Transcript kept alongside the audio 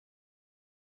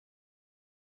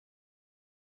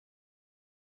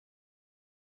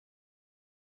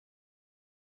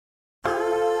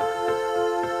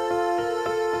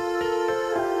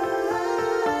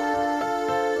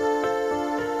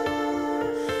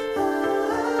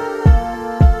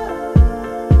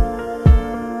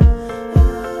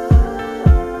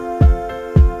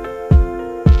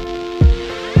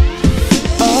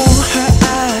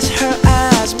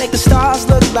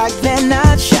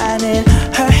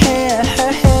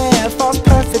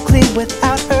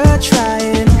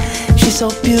so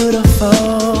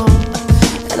beautiful,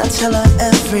 and I tell her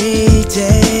every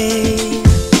day.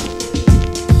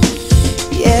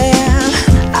 Yeah,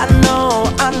 I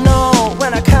know,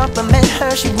 when I compliment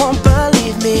her, she won't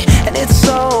believe me. And it's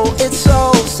so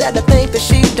sad to think that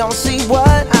she don't see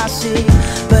what I see.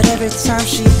 But every time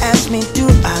she asks me, do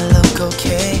I look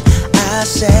okay, I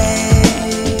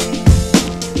say,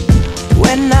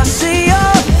 when I see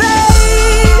your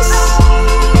face,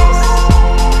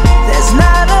 there's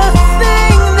not a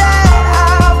thing that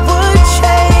I would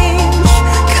change,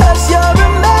 'cause you're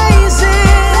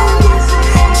amazing,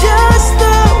 just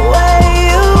the way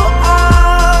you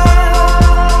are.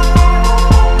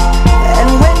 And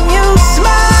when you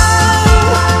smile,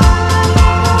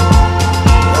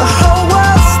 the whole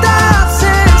world stops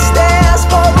and stares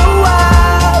for a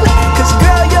while, 'cause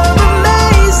girl, you're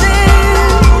amazing,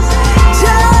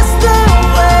 just the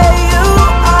way you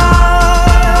are.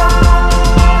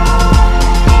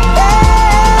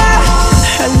 Yeah.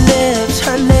 Her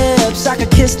lips, I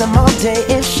could kiss them all day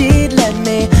if she'd let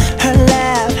me. Her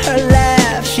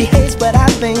laugh, she hates, but I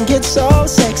think it's so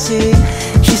sexy.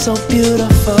 She's so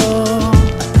beautiful,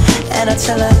 and I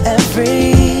tell her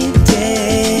every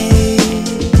day.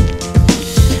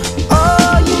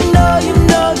 Oh, you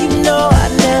know, I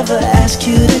never ask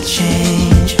you to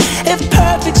change. If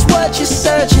perfect's what you're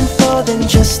searching for, then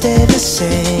just stay the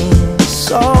same.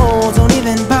 So don't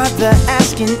even bother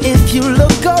asking if you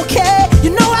look okay.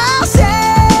 You know I'll say,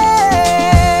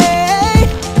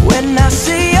 when I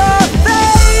see your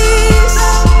face,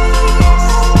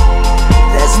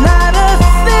 there's not a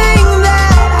thing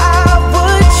that I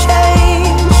would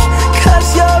change, 'cause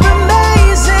you're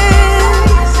amazing,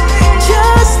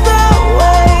 just the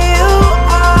way you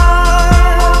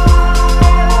are.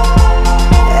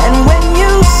 And when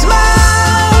you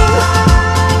smile,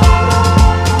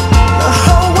 the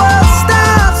whole world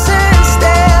stops and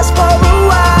stares for a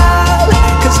while,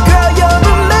 'cause girl, you're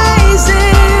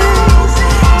amazing,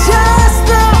 just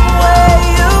the way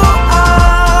you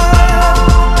are.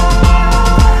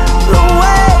 The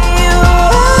way you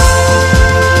are,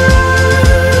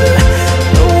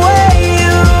 the way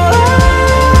you are.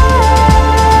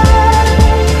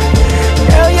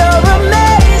 Girl, you're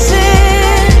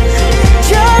amazing,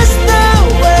 just the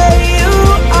way you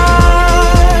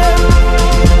are.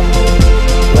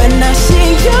 When I see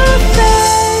your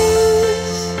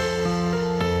face,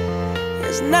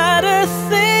 there's not a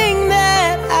thing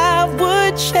that I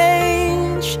would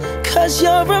change, 'cause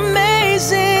you're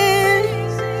amazing,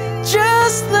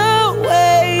 just the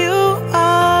way you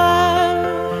are.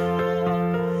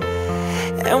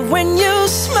 And when you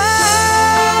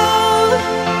smile,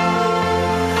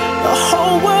 the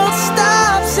whole world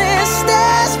stops and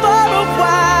stares for a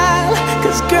while,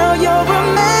 'cause girl, you're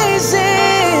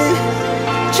amazing,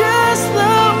 just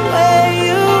the way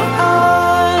you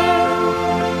are.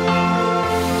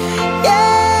 Yeah.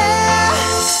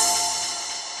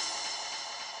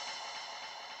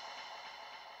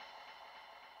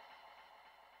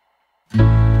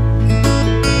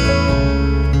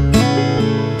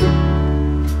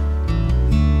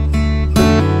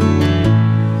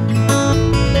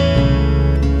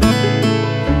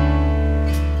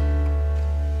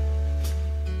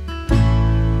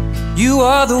 You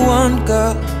are the one,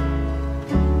 girl,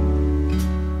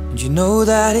 and you know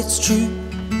that it's true.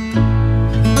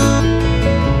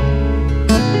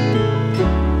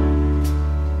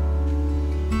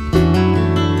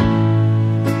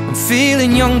 I'm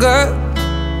feeling younger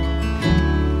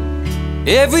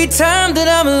every time that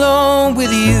I'm alone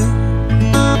with you.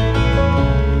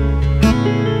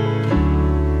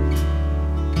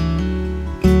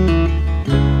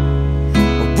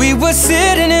 We were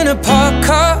sitting in a parked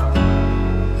car,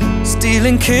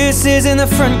 stealing kisses in the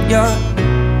front yard.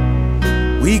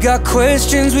 We got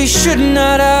questions we should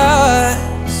not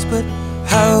ask, but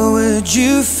how would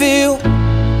you feel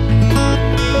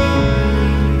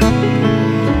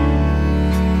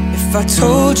if I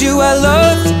told you I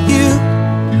loved you?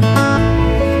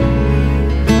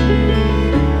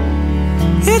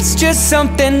 It's just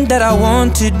something that I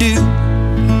want to do.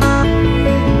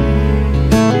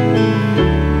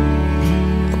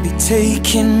 I'll be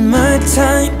taking my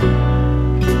time,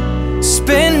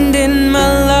 spending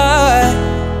my life,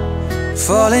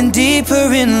 falling deeper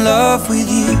in love with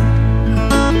you.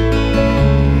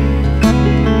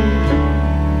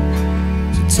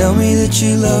 So tell me that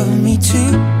you love me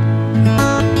too.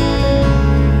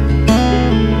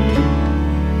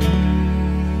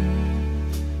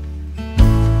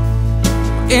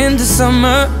 In the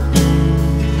summer,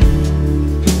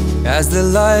 as the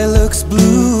lilacs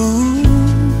bloom,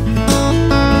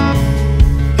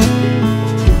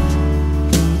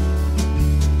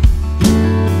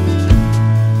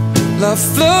 Love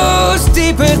flows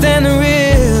deeper than the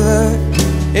river.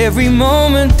 Every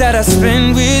moment that I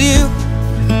spend with you.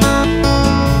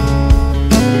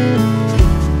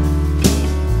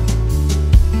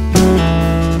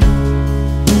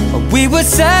 We were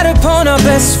sat upon our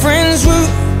best friend's roof.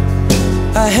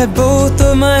 I had both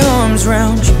of my arms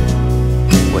round you,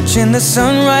 watching the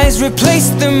sunrise replace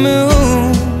the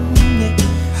moon.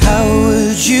 How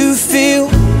would you feel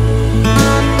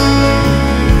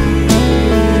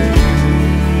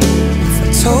if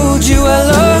I told you I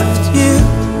loved you?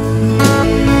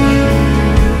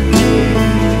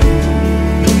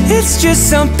 It's just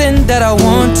something that I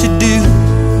want to do.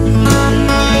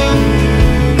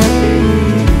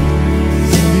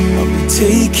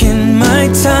 Taking my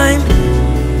time,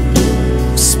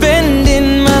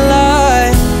 spending my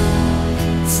life,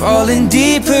 falling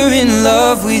deeper in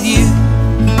love with you.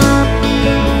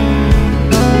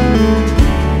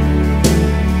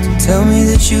 So tell me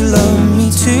that you love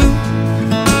me too.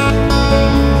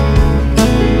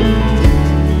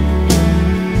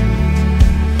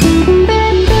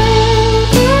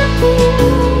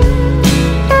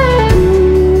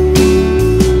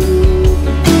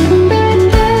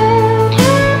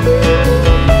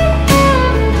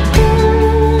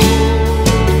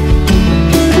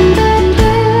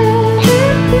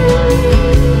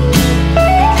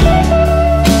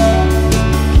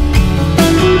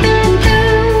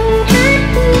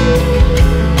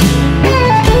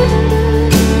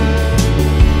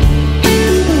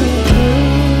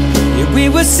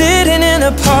 Sitting in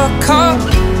a parked car,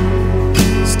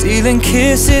 stealing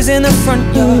kisses in the front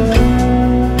yard.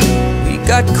 We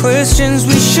got questions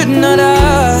we should not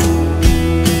ask.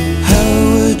 How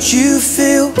would you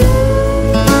feel if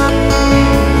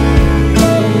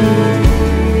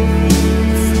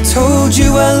I told you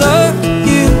I love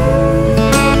you?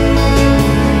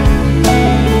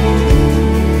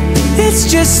 It's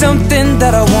just something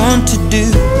that I want to do.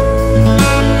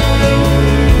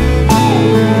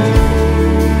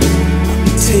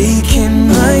 Taking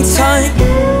my time,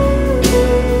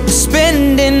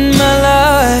 spending my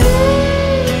life,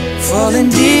 falling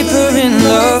deeper in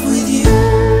love with you.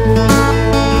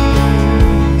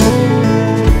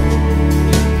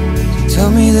 So tell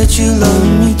me that you love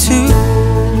me too.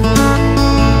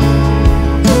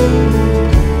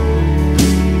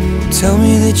 Tell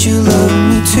me that you love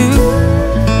me too.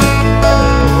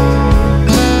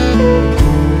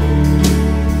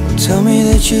 Tell me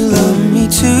that you love me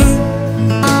too.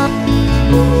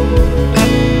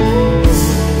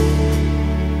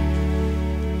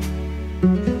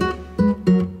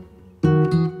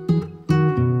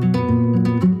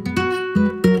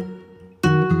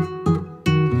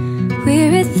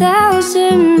 We're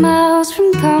 1,000 miles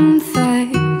from comfort.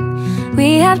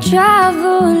 We have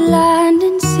traveled land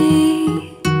and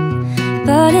sea,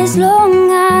 but as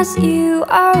long as you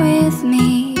are with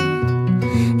me,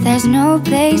 there's no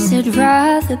place I'd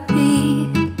rather be.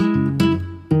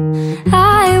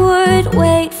 I would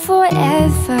wait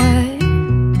forever,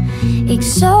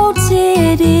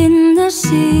 exalted in the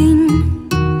scene,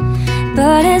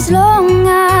 but as long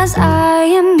as I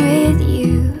am with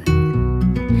you,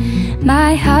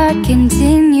 my heart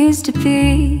continues to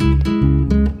beat.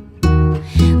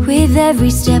 With every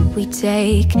step we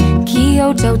take,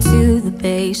 Kyoto to the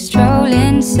bay,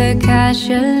 strolling so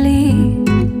casually.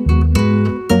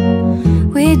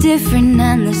 We're different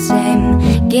and the same,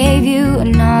 gave you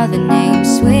another name,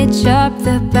 switch up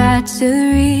the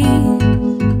battery.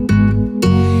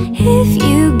 If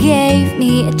you gave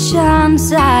me a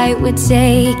chance, I would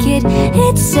take it.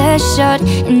 It's a shot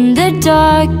in the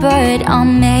dark, but I'll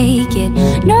make it.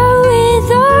 No,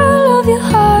 with all of your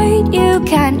heart, you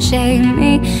can't shame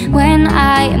me. When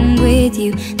I am with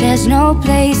you, there's no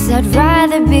place I'd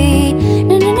rather be.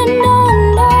 No, no, no, no,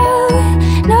 no,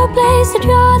 no place I'd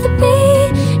rather be.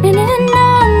 No, no, no, no,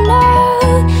 no,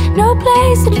 no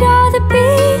place I'd rather be.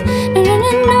 No, no,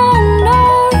 no, no, no,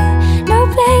 no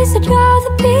place I'd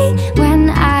rather be. When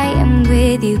I am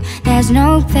with you, there's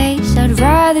no place I'd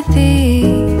rather be.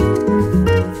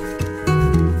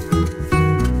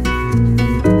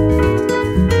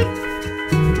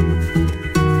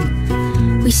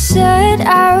 We set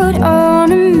out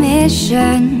on a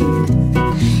mission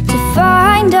to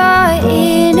find our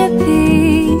inner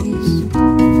peace,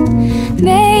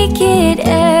 make it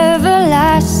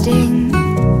everlasting,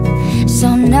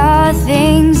 so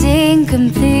nothing's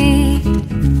incomplete.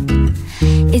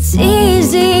 It's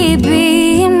easy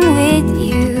being with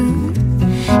you,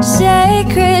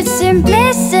 sacred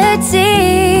simplicity.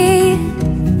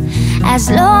 As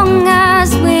long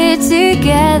as we're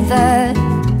together,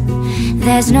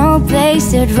 there's no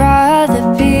place I'd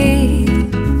rather be.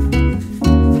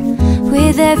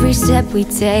 with every step we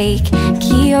take.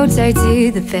 Kyoto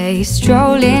to the bay,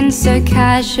 strolling so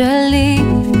casually.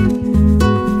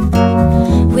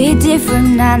 We're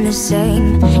different and the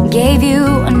same, gave you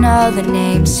another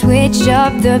name, switch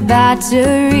up the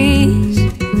batteries.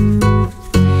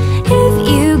 If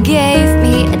you gave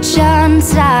me a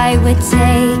chance, I would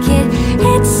take it.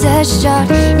 It's a shot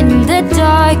in the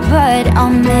dark, but I'll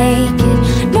make it.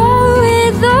 No,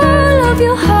 with all of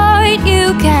your heart,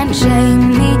 you can't shame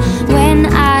me. When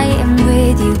I am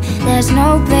with you, there's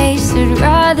no place I'd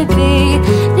rather be.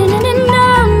 No, no, no, no,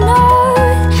 no,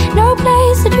 no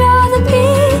place I'd rather be.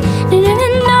 No, no, no,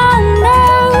 no, no,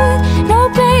 no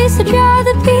place I'd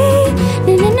rather be.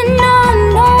 No, no, no, no,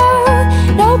 no,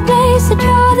 no place I'd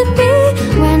rather be.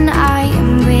 When I am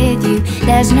with you,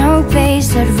 there's no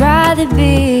place I'd rather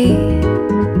be.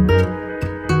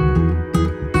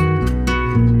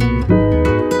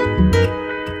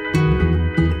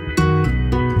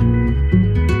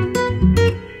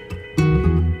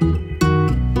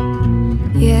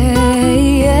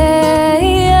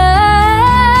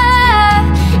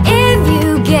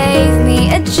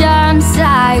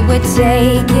 I would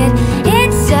take it.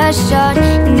 It's a shot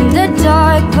in the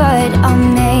dark, but I'll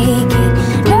make it.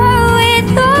 No,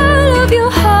 with all of your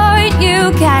heart,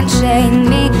 you can't shame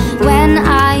me. When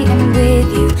I am with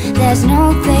you, there's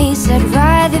no place I'd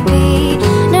rather be.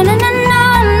 No, no, no, no,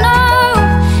 no,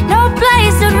 no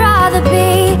place I'd rather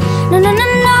be. No, no, no,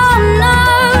 no, no,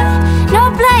 no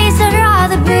place I'd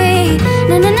rather be.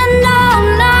 No, no, no, no,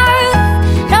 no,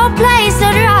 no place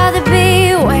I'd rather be.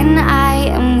 When I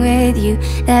am with you,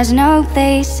 there's no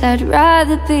place I'd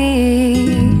rather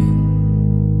be.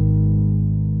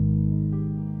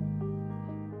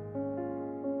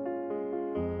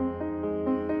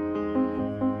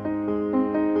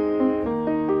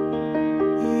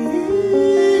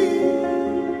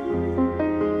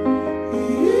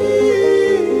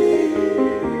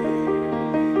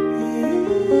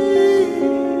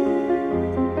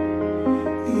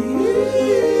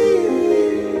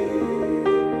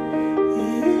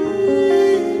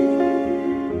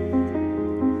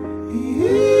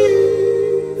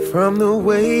 From the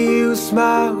way you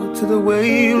smile to the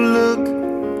way you look,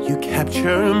 you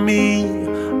capture me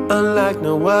unlike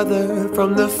no other.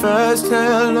 From the first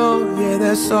hello, yeah,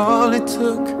 that's all it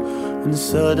took. And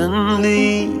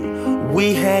suddenly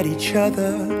we had each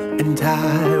other, and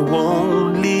I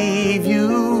won't leave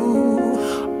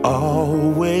you.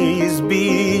 Always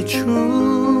be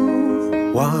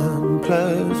true. 1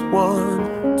 +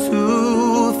 1,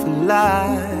 2 for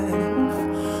life.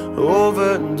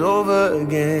 Over and over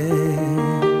again.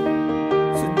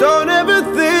 So don't ever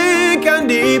think I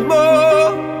need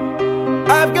more.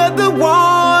 I've got the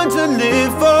one to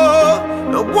live for.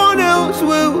 No one else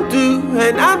will do.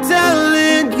 And I'm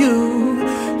telling you,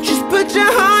 just put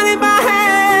your heart in my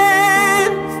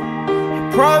hands. I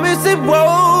promise it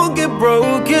won't get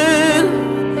broken.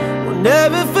 We'll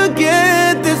never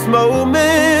forget this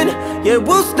moment. Yeah,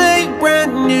 we'll stay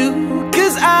brand new,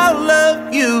 'cause I'll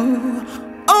love you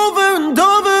over and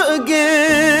over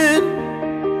again.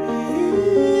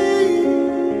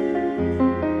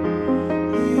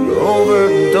 Over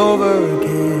and over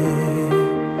again.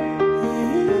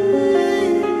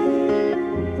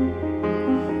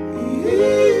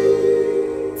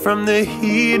 From the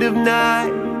heat of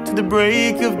night to the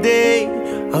break of day,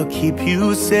 I'll keep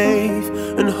you safe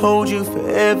and hold you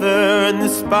forever. And the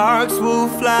sparks will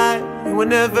fly, will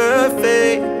never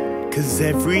fade. 'Cause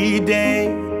every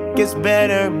day gets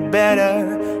better and better,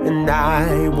 and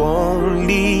I won't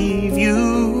leave you.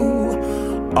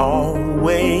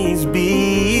 Always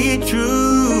be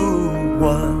true.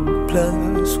 1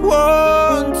 +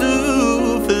 1,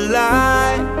 2 for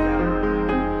life.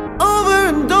 Over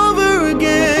and over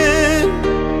again.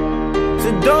 So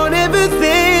don't ever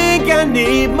think I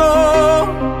need more.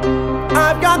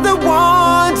 I've got the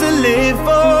one to live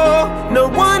for. No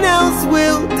one else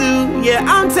will do. Yeah,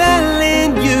 I'm telling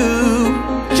you,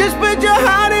 just put your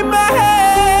heart in my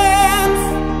hands.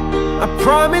 I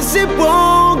promise it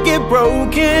won't get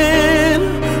broken.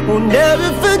 We'll never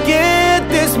forget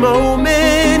this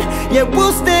moment. Yeah,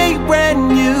 we'll stay brand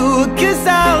new, 'cause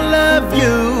I'll love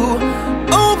you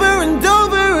over and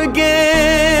over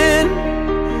again.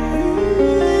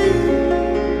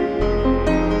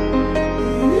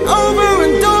 Over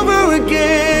and over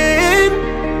again.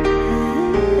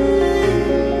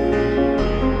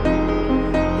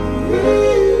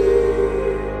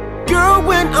 Girl,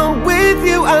 when I'm with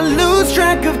you, I lose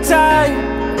track of time.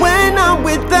 When I'm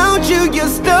without you,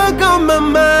 you're stuck on my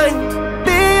mind.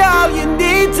 Be all you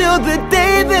need till the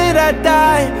day that I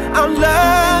die. I'll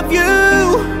love you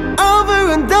over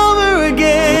and over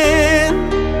again.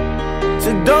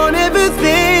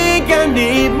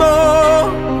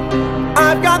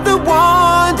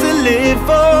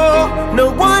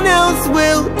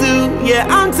 Yeah,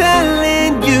 I'm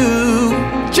telling you,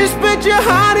 just put your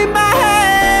heart in my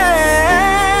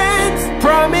hands.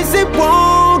 Promise it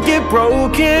won't get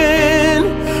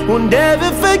broken. We'll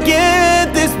never forget